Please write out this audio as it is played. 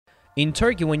In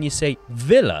Turkey, when you say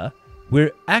villa,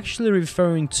 we're actually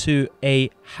referring to a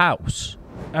house.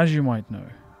 As you might know,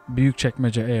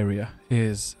 Büyükçekmece area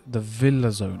is the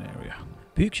villa zone area.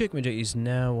 Büyükçekmece is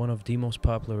now one of the most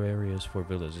popular areas for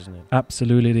villas, isn't it?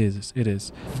 Absolutely, it is. It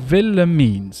is. Villa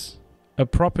means a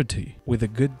property with a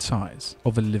good size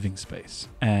of a living space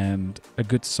and a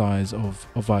good size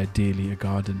of ideally a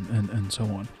garden and so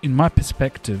on. In my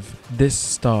perspective, this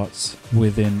starts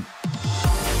within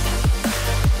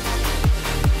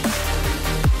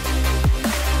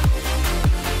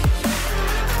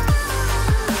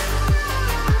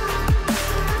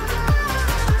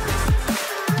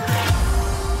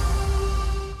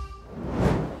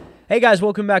Hey guys,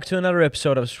 welcome back to another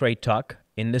episode of Straight Talk.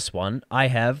 In this one, I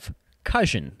have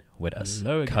Kazhin with us.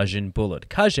 Hello again. Kazhin Bullet.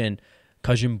 Kazhin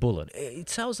Bullet. It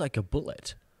sounds like a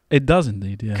bullet. It does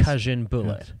indeed, yes. Kazhin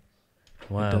Bullet. Yes.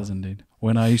 Wow. It does indeed.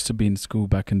 When I used to be in school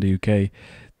back in the UK,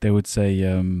 they would say,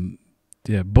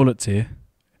 bullets here,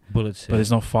 Bullets. but it's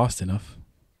not fast enough.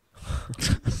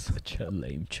 Such a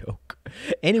lame joke.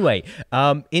 Anyway,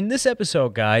 in this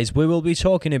episode, guys, we will be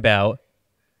talking about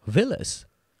villas.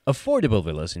 Affordable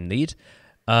villas, indeed.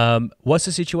 What's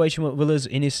the situation with villas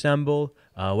in Istanbul?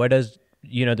 Where does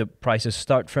the prices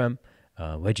start from?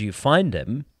 Where do you find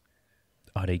them?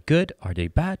 Are they good? Are they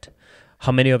bad?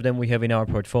 How many of them we have in our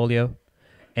portfolio?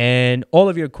 And all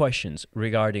of your questions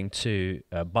regarding to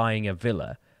buying a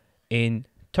villa in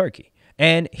Turkey.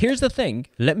 And here's the thing.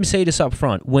 Let me say this up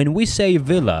front. When we say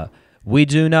villa, we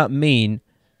do not mean...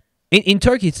 In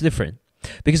Turkey, it's different.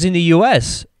 Because in the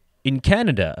US, in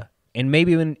Canada... and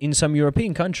maybe even in some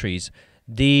European countries,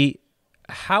 the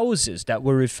houses that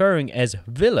we're referring as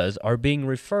villas are being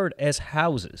referred as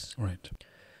houses. Right.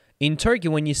 In Turkey,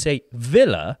 when you say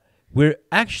villa, we're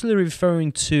actually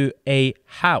referring to a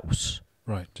house.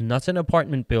 Right. Not an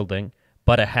apartment building,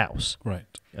 but a house. Right.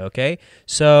 Okay?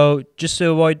 So just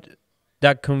to avoid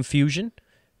that confusion,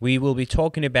 we will be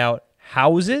talking about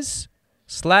houses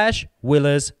 /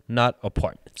 villas, not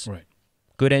apartments. Right.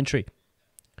 Good entry.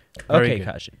 Very Okay, good.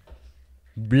 Kazhin.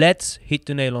 Let's hit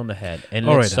the nail on the head and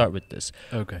All let's right, start with this.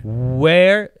 Okay.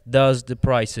 Where does the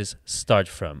prices start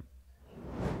from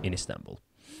in Istanbul?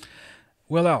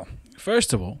 Well, Al,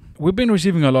 first of all, we've been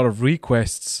receiving a lot of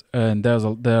requests, and there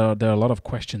are a lot of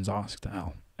questions asked,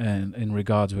 Al, and in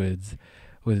regards with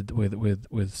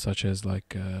such as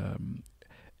like,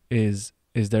 is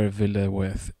there a villa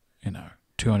worth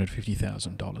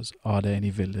 $250,000? Are there any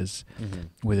villas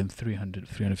within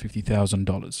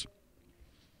 $350,000?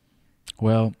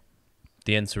 Well,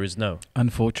 The answer is no.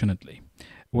 unfortunately,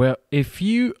 well, if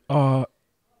you are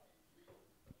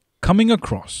coming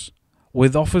across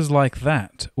with offers like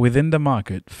that within the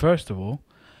market, first of all,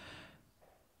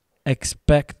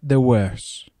 expect the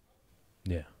worst.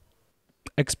 Yeah.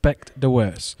 Expect the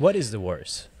worst. What is the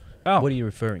worst? Oh, What are you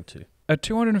referring to? a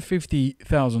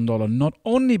 $250,000 not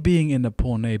only being in a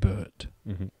poor neighborhood,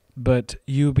 but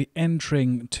you'll be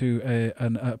entering to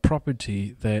a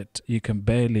property that you can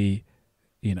barely,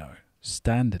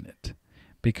 stand in it,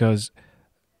 because,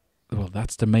 well,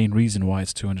 that's the main reason why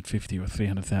it's $250,000 or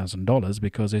 $300,000,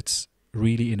 because it's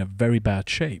really in a very bad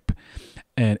shape,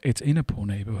 and it's in a poor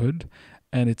neighborhood,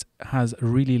 and it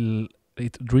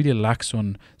really lacks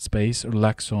on space, or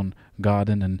lacks on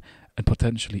garden, and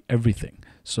potentially everything.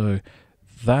 So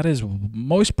that is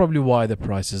most probably why the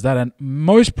price is that, and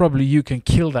most probably you can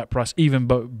kill that price even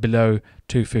below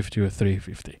 $250,000 or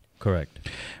 $350,000. Correct.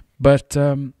 But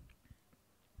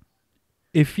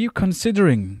if you're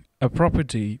considering a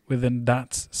property within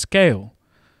that scale,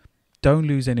 don't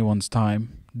lose anyone's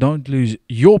time. Don't lose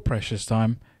your precious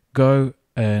time. Go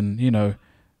and,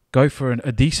 go for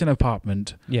a decent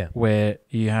apartment Yeah. where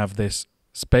you have this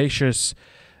spacious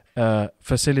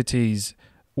facilities,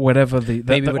 whatever the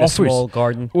Maybe with offers, a small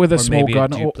garden. with a or small maybe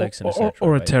garden a duplex and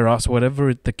or a right? terrace,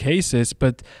 whatever the case is.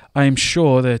 But I am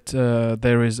sure that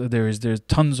there's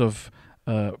tons of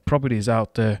properties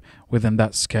out there within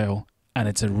that scale, and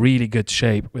it's a really good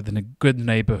shape within a good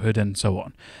neighborhood and so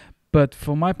on. But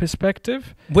from my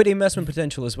perspective, With investment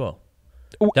potential as well.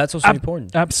 Oh, That's also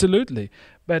important. absolutely.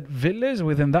 But villas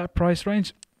within that price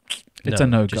range, it's No, a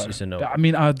no-go. just a no. I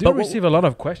mean, I do But receive a lot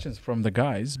of questions from the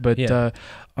guys, but Yeah.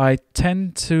 I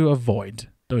tend to avoid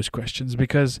those questions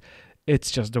because it's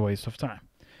just a waste of time.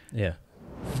 Yeah.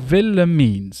 Villa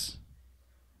means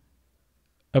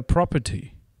a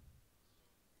property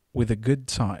with a good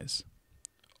size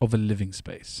of a living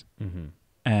space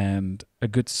and a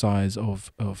good size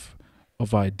of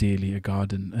ideally a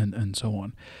garden and so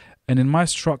on. And in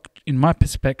my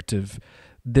perspective,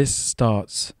 this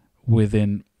starts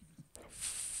within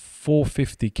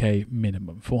 $450K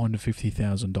minimum,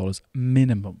 $450,000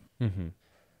 minimum.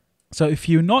 So if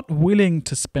you're not willing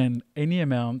to spend any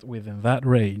amount within that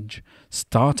range,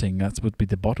 starting, that would be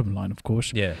the bottom line, of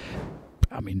course. Yeah.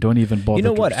 I mean, don't even bother. You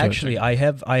know to what? searching. Actually, I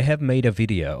have made a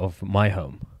video of my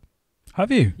home. Have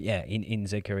you? Yeah, in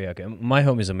Zekeriaka. My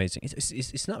home is amazing.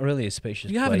 It's not really a spacious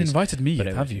You place. haven't invited me but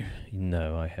yet, have you?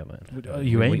 No, I haven't. Are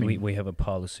you we, aiming? we have a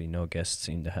policy: no guests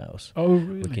in the house. Oh,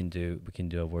 really? We can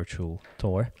do a virtual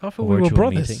tour. I a thought we were virtual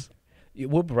brothers. meeting.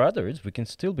 We're brothers. We can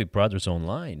still be brothers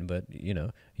online, but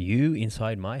you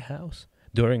inside my house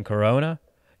during Corona,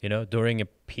 during a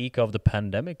peak of the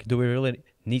pandemic, do we really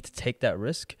need to take that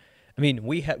risk? I mean,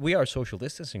 we are social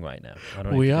distancing right now. I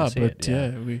don't know if We you can are, see but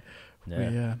it.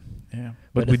 yeah.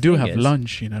 But But we the do thing have is-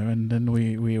 lunch, and then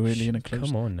we really in a close.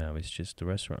 Come on now, it's just the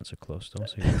restaurants are closed. Don't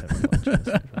say you have lunch.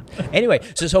 Anyway,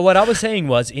 so what I was saying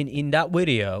was in that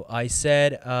video, I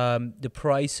said the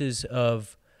prices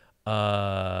of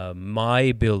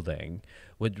my building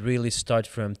would really start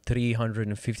from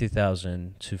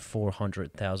 350,000 to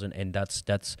 400,000, and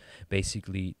that's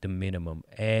basically the minimum.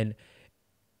 And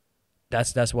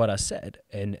that's what I said.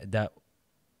 And that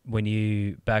when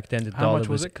you back then the How dollar much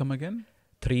was it? Come again?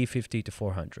 350 to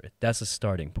 400. That's a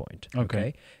starting point.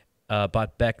 Okay.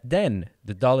 But back then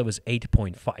the dollar was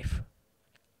 8.5.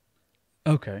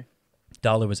 Okay.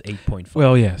 Dollar was 8.5.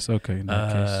 Well, yes. Okay. In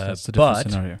that case, that's a different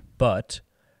but- scenario. But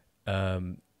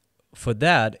for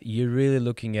that, you're really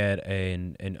looking at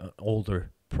an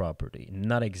older property,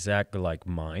 not exactly like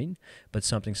mine, but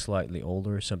something slightly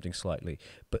older, something slightly.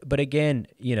 But again,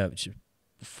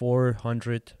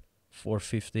 400,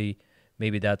 450,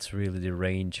 maybe that's really the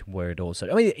range where it all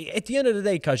starts. I mean, at the end of the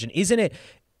day, Kajan, isn't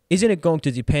it going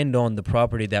to depend on the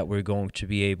property that we're going to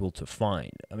be able to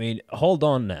find? I mean, hold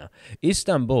on now.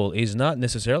 Istanbul is not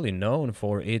necessarily known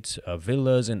for its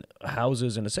villas and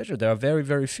houses and etc. There are very,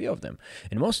 very few of them.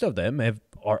 And most of them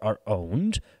are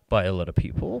owned by a lot of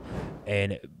people.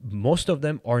 And most of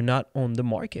them are not on the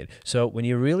market. So when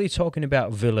you're really talking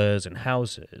about villas and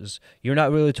houses, you're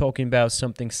not really talking about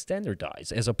something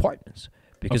standardized as apartments.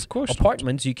 Because Of course not.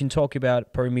 apartments, you can talk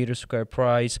about per meter square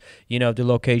price, the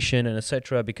location and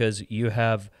etc. Because you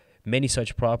have many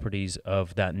such properties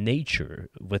of that nature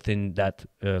within that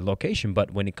location. But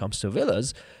when it comes to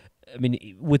villas, I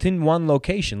mean, within one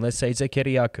location, let's say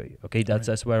Zekeriyaköy, okay,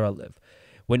 that's where I live.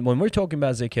 When we're talking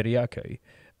about Zekeriyaköy,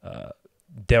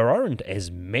 there aren't as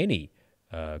many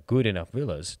good enough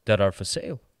villas that are for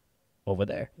sale over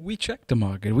there. We checked the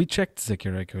market. We checked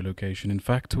Zekeriyaköy location. In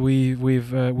fact,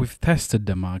 we've tested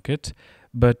the market,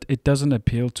 but it doesn't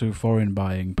appeal to foreign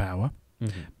buying power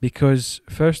because,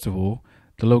 first of all,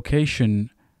 the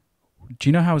location. Do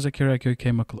you know how Zekeriyaköy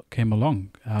came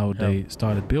along? How they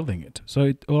started building it? So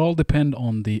it will all depend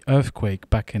on the earthquake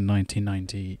back in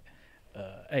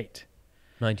 1998.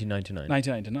 1999.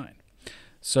 1999.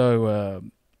 So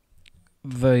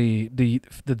the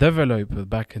developer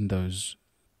back in those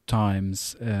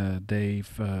times, they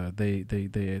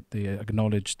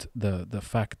acknowledged the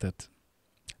fact that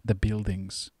the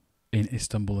buildings in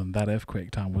Istanbul in that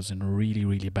earthquake time was in really,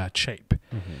 really bad shape,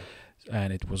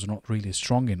 and it was not really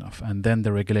strong enough. And then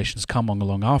the regulations come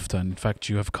along after, and in fact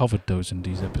you have covered those in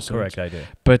these episodes. Correct, I do.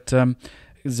 But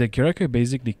Zekeriyaköy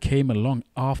basically came along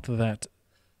after that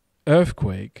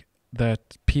earthquake,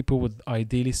 that people would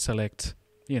ideally select,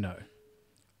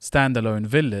 standalone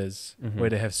villas where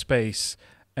they have space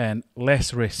and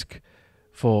less risk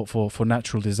for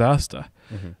natural disaster.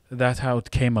 That's how it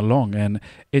came along, and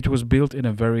it was built in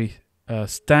a very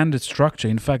standard structure.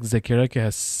 In fact, Zekeriyaköy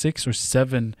has 6 or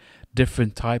 7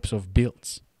 different types of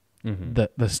builds.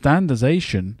 The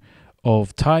standardization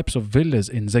of types of villas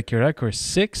in Zekeriyaköy are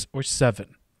 6 or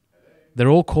 7.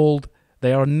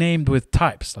 They are named with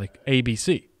types like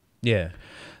ABC. Yeah.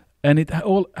 And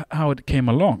how it came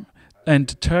along.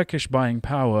 And Turkish buying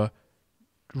power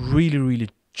really, really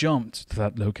jumped to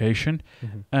that location.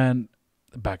 And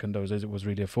back in those days, it was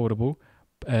really affordable.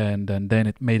 And then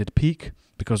it made it peak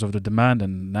because of the demand.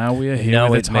 And now we are here Now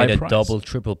with it its high made a price. double,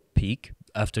 triple peak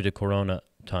after the Corona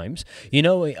times.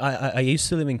 I used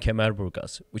to live in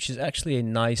Kemerburgaz, which is actually a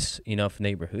nice enough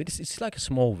neighborhood. It's like a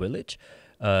small village,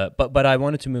 but I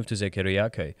wanted to move to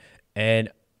Zekeriyaköy, and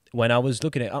when I was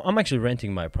looking at, I'm actually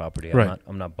renting my property.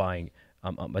 I'm not buying.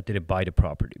 I didn't buy the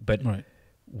property, but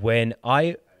when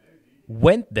I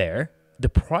went there, the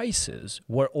prices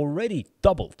were already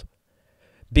doubled.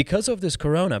 Because of this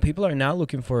Corona, people are now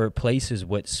looking for places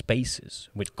with spaces,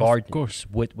 with gardens,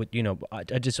 with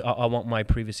I want my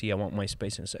privacy, I want my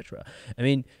space, etc. I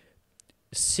mean,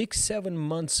 6-7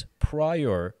 months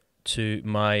prior to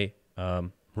my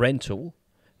rental,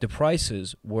 the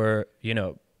prices were,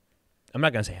 I'm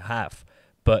not gonna say half,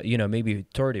 but maybe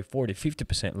 30, 40,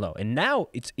 50% low, and now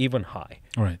it's even high.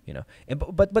 Right. And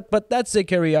but that's the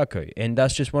Kyriakou, and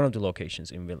that's just one of the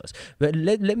locations in villas. But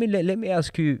let me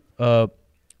ask you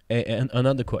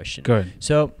another question. Go ahead.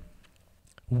 So,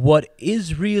 what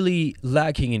is really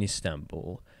lacking in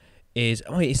Istanbul is,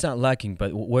 it's not lacking,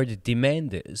 but where the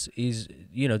demand is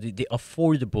the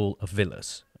affordable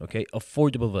villas. Okay,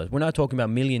 affordable villas. We're not talking about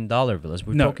 $1 million villas.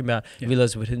 We're talking about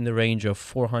villas within the range of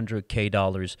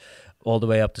 $400K all the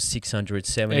way up to 600,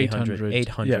 700,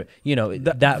 800. Yeah.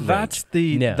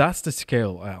 That's the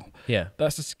scale, Al. Yeah.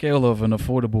 That's the scale of an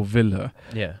affordable villa.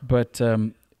 Yeah. But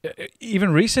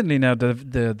even recently now,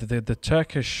 the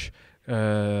Turkish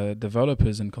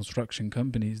developers and construction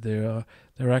companies, they're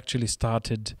actually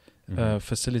started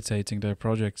facilitating their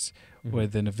projects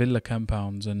within villa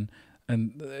compounds, and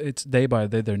it's day by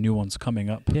day there are new ones coming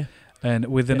up. Yeah. And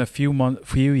within a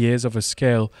few years of a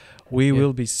scale, we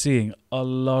will be seeing a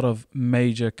lot of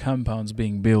major compounds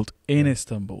being built in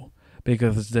Istanbul,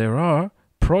 because there are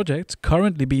projects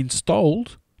currently being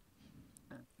installed,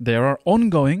 there are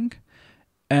ongoing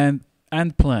and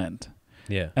planned.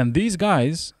 Yeah. And these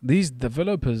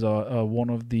developers are one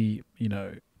of the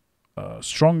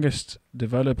strongest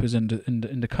developers in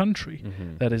the country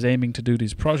that is aiming to do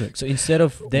these projects. So instead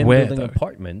of them building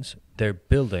apartments, they're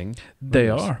building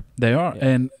villas. They are. Yeah.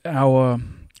 And our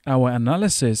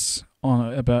analysis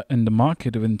about in the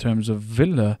market in terms of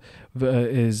villa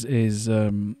is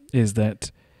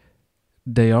that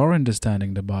they are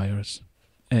understanding the buyers,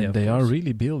 and they are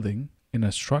really building in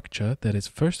a structure that is,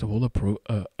 first of all,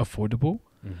 affordable,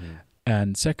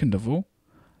 and second of all,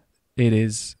 it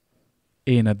is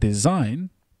in a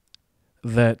design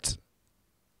that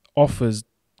offers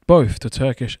both the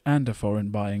Turkish and the foreign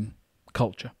buying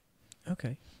culture.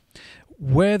 Okay.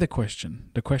 The question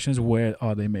is, where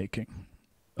are they making?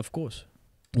 Of course.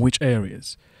 Which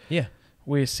areas? Yeah.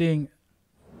 We're seeing,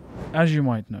 as you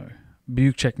might know,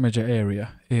 Büyükçekmece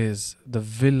area is the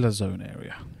villa zone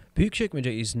area.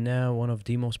 Büyükçekmece is now one of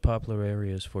the most popular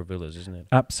areas for villas, isn't it?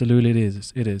 Absolutely,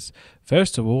 it is.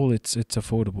 First of all, it's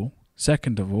affordable.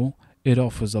 Second of all, it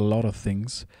offers a lot of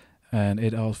things, and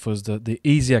it offers the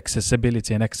easy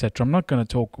accessibility and etc. I'm not going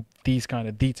to talk these kind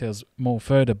of details more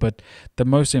further, but the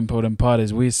most important part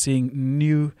is we're seeing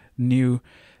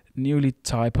newly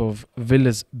type of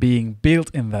villas being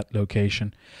built in that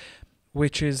location,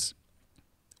 which is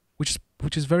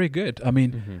very good. I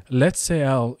mean, let's say,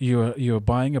 Al, you're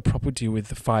buying a property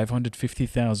with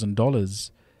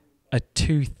 $550,000, a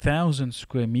 2,000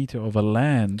 square meter of a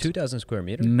land, 2,000 square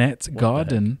meter net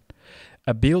garden,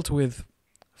 built with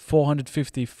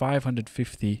 450,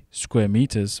 550 square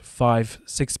meters,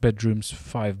 6 bedrooms,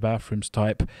 5 bathrooms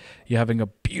type. You're having a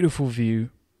beautiful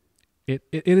view. It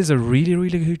is a really,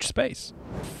 really huge space.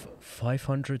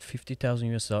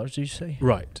 $550,000, do you say?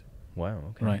 Right. Wow.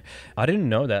 Okay. Right. I didn't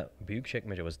know that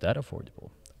Büyükçekmece was that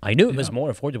affordable. I knew it was more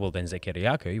affordable than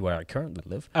Zekeriyaköy, where I currently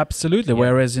live. Absolutely. Yeah.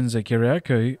 Whereas in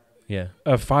Zekeriyaköy,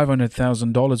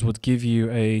 $500,000 would give you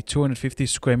a 250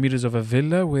 square meters of a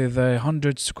villa with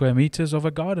 100 square meters of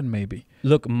a garden, maybe.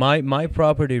 Look, my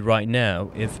property right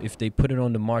now, if they put it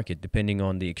on the market, depending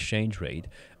on the exchange rate,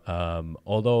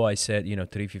 although I said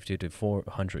 350 to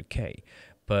 400K,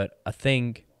 but I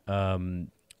think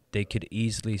they could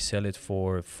easily sell it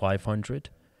for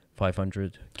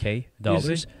 $500K.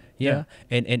 Yeah.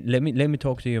 And let me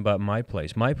talk to you about my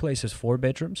place. My place has 4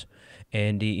 bedrooms,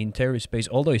 and the interior space,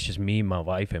 although it's just me, my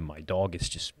wife, and my dog, it's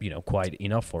just quite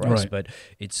enough for us. But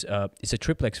it's a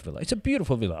triplex villa. It's a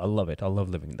beautiful villa. I love it. I love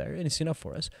living there, and it's enough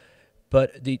for us.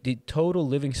 But the total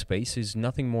living space is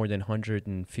nothing more than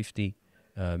 150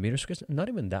 meters squares. Not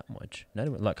even that much. Not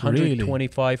even like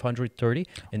 125, 130,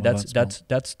 and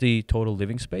that's the total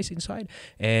living space inside.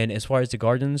 And as far as the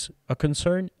gardens are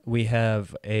concerned, we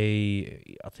have I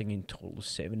think in total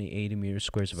 70, 80 meters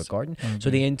squares of a garden. Okay.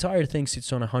 So the entire thing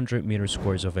sits on 100 meters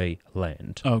squares of a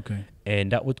land. Okay.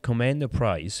 And that would command the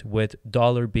price, with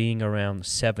dollar being around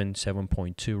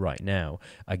 7.2 right now.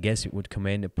 I guess it would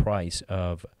command the price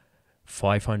of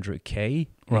 500K,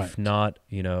 if not,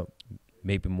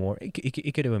 maybe more.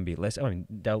 It could even be less. I mean,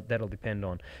 that'll depend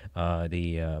on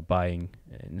the buying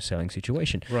and selling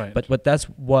situation. Right. But that's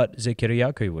what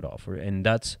Zekeriyaköy would offer, and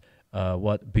that's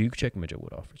what Büyükçekmece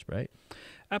would offer, right?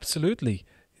 Absolutely.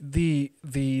 The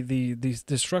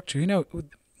structure.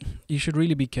 You should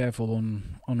really be careful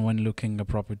on when looking a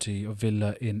property or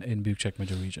villa in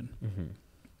Büyükçekmece region. Mm-hmm.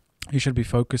 You should be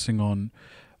focusing on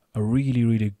a really,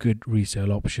 really good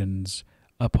resale options,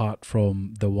 apart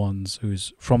from the ones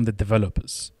from the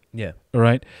developers. Yeah.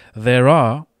 Right? There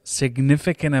are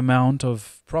significant amount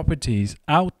of properties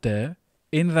out there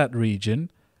in that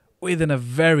region within a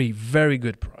very, very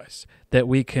good price that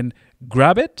we can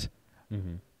grab it,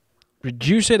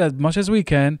 reduce it as much as we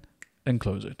can, and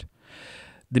close it.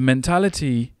 The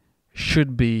mentality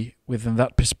should be within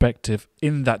that perspective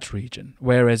in that region.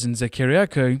 Whereas in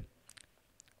Zekeriako,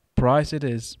 price it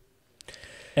is,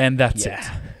 and that's it.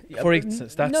 Yeah, For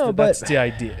instance, that's the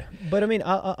idea. But I mean,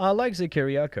 I like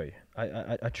Zekeriako.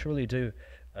 I truly do.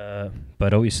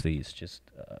 But obviously, it's just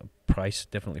price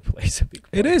definitely plays a big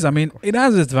part. It is. I mean, it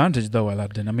has its advantage though,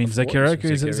 Aladdin. I mean, Of course, Zekeriako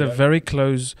is a Zekeriako. very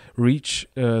close reach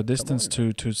distance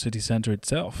to city center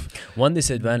itself. One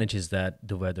disadvantage is that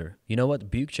the weather. You know what?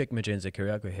 Büyükçekmece and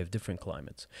Zekeriako have different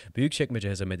climates. Büyükçekmece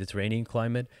has a Mediterranean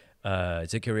climate.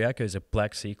 Zekeriako is a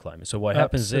Black Sea climate. So what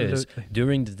happens is, Absolutely.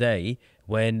 during the day,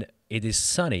 when it is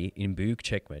sunny in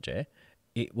Büyükçekmece,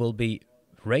 it will be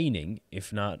raining,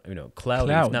 if not,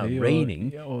 cloudy, if not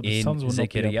raining or the in suns will not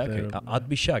be up Zekeriako. there. I'd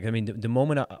be shocked. I mean, the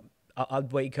moment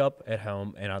I'd wake up at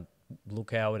home and I'd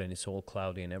look out and it's all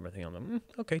cloudy and everything, I'm like,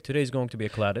 okay, today's going to be a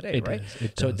cloudy day, It right? does,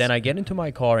 it So does. then I get into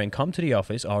my car and come to the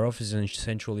office. Our office is in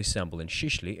central Istanbul in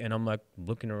Shishli, and I'm like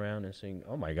looking around and saying,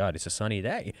 oh my God, it's a sunny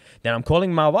day. Then I'm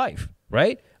calling my wife,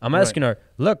 right? I'm Right. asking her,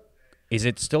 look, is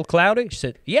it still cloudy? She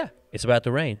said, yeah, it's about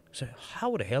to rain. I said,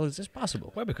 how the hell is this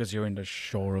possible? Well, because you're in the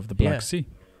shore of the Black Yeah. Sea.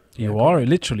 Yeah, You are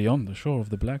literally on the shore of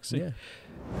the Black Sea. Yeah.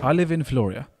 I live in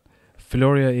Floria.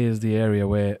 Floria is the area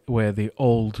where the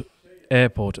old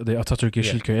airport, the Atatürk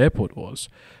Yeşilköy airport was.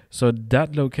 So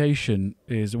that location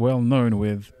is well known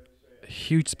with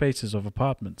huge spaces of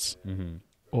apartments Mm-hmm.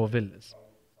 or villas.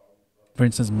 For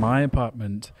instance, my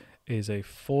apartment is a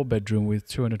 4-bedroom with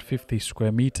 250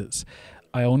 square meters.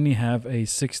 I only have a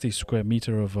 60 square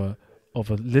meter of a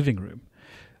living room.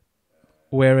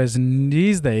 Whereas in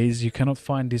these days, you cannot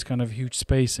find these kind of huge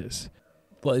spaces.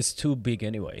 Well, it's too big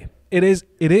anyway. It is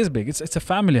big. It's a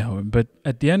family home, but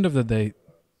at the end of the day,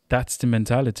 that's the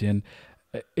mentality, and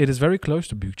it is very close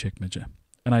to Büyükçekmece.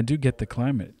 And I do get the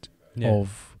climate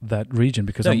of that region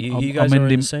because No, I'm, you I'm guys in are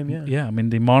the in the same, yeah. I'm in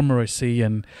the Marmara Sea,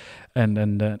 and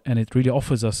it really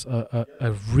offers us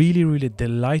a really, really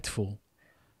delightful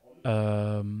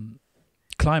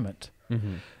climate.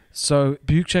 Mm-hmm. So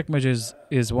Büyükçekmece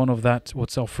is one of that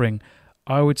what's offering.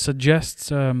 I would suggest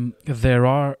there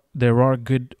are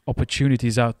good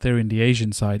opportunities out there in the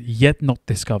Asian side, yet not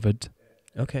discovered.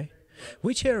 Okay.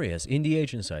 Which areas, in the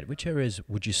Asian side, which areas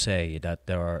would you say that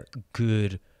there are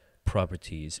good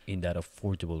properties in that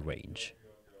affordable range?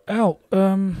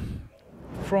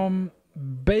 From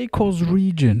Beykoz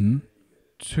region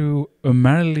to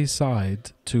Ömerli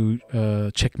side to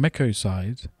Çekmeköy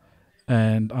side,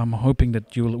 and I'm hoping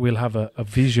that we'll have a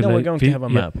visual. No, we're going to have a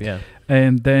map, yeah.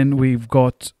 And then we've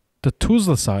got the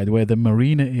Tuzla side where the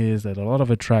marina is, and a lot of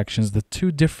attractions. The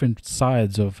two different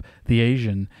sides of the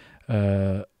Asian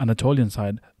Anatolian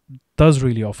side does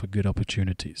really offer good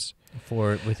opportunities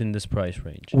For within this price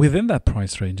range. within that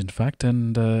price range, in fact,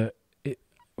 and it,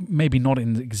 maybe not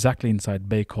exactly inside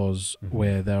Beykoz Mhm.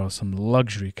 where there are some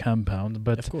luxury compounds,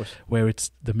 but Of course. where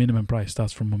it's the minimum price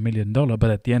starts from $1 million. But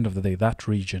at the end of the day, that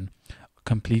region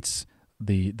completes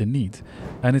the need,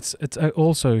 and it's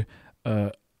also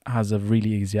has a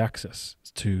really easy access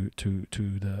to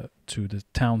the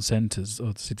town centers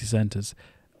or the city centers.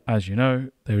 As you know,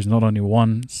 there is not only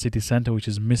one city center, which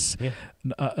is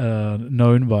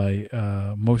known by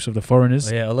most of the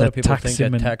foreigners. Oh, yeah, a lot of that people think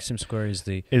that Taksim and- Taksim Square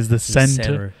is the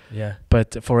center. Yeah.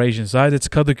 But for Asian side, it's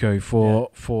Kadıköy.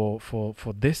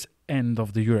 For this end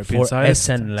of the European For side, it's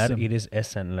Esenler, Taksim. it is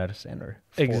Esenler Center.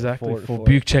 Exactly. For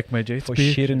Büyükçekmece, it's For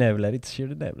Büyük. Şirinevler, it's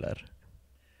Şirinevler.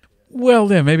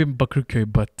 Well, yeah, maybe Bakırköy,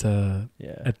 but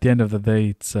Yeah. at the end of the day,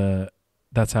 it's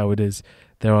that's how it is.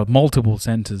 There are multiple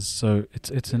centers, so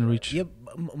it's in reach. Yeah,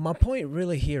 my point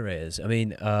really here is, I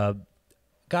mean,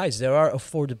 guys, there are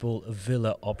affordable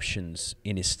villa options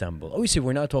in Istanbul. Obviously,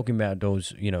 we're not talking about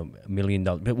those, $1 million,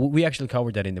 but we actually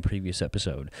covered that in the previous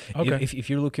episode. Okay. If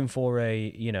you're looking for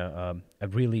a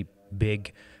really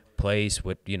big place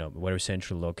with, where it's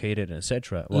centrally located,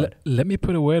 etc. What? Let me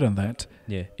put a word on that.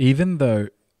 Yeah. Even though,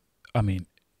 I mean,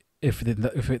 if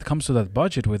it comes to that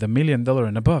budget with $1 million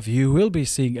and above, you will be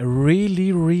seeing a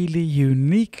really, really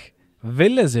unique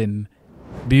villas in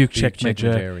Büyükçekmece,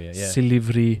 area, yeah.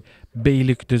 Silivri,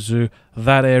 Beylikdüzü,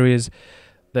 that areas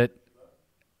that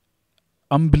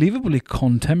unbelievably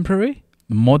contemporary,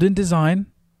 modern design,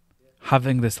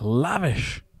 having this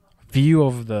lavish view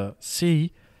of the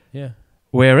sea. Yeah.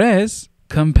 Whereas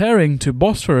comparing to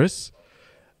Bosphorus,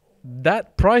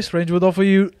 that price range would offer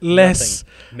you less.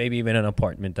 Nothing. Maybe even an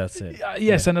apartment. That's it.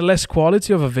 Yes, and a less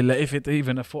quality of a villa if it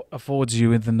even affords you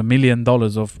within $1 million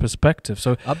of perspective.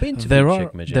 So I've been to there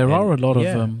Büyükçekmece, there are a and lot of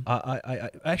yeah, I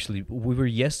actually we were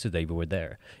yesterday. We were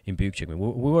there in Büyükçekmece.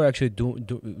 We were actually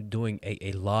doing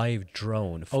a live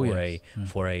drone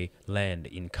for a land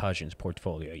in Kajin's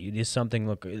portfolio. It is something.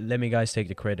 Look, let me guys take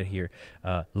the credit here.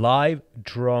 Live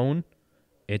drone.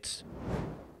 It's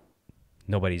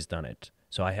nobody's done it,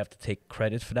 so I have to take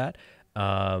credit for that.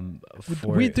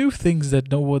 We do things that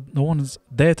no one is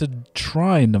there to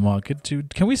try in the market.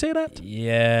 Can we say that?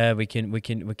 Yeah, we can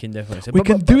definitely say. We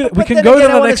can do it. We can go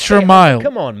that extra mile.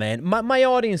 Come on, man. My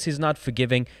audience is not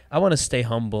forgiving. I want to stay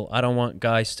humble. I don't want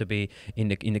guys to be in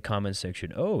the comment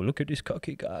section. Oh, look at this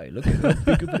cocky guy. Look at how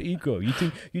big of an ego. You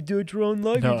think you do a drone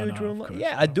live? No, you do a no, drone of live? course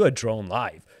Yeah, not. I do a drone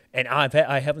live, and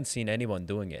I haven't seen anyone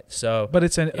doing it. So, But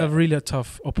it's yeah. a really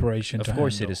tough operation. Of to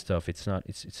course handle. it is tough. It's not.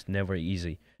 It's never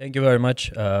easy. Thank you very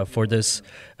much for this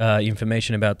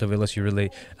information about the villas. You really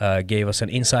gave us an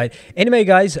insight. Anyway,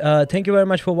 guys, thank you very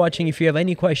much for watching. If you have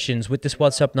any questions with this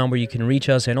WhatsApp number, you can reach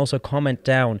us and also comment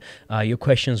down your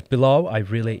questions below. I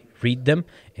really read them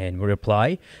and we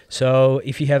reply. So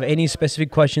if you have any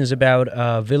specific questions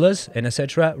about villas and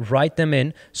etc., write them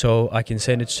in so I can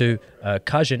send it to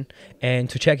Kajin.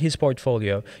 And to check his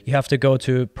portfolio, you have to go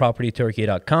to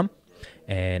propertyturkey.com.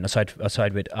 And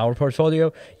aside with our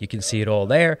portfolio, you can see it all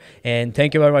there. And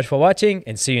thank you very much for watching,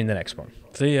 and see you in the next one.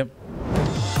 See ya.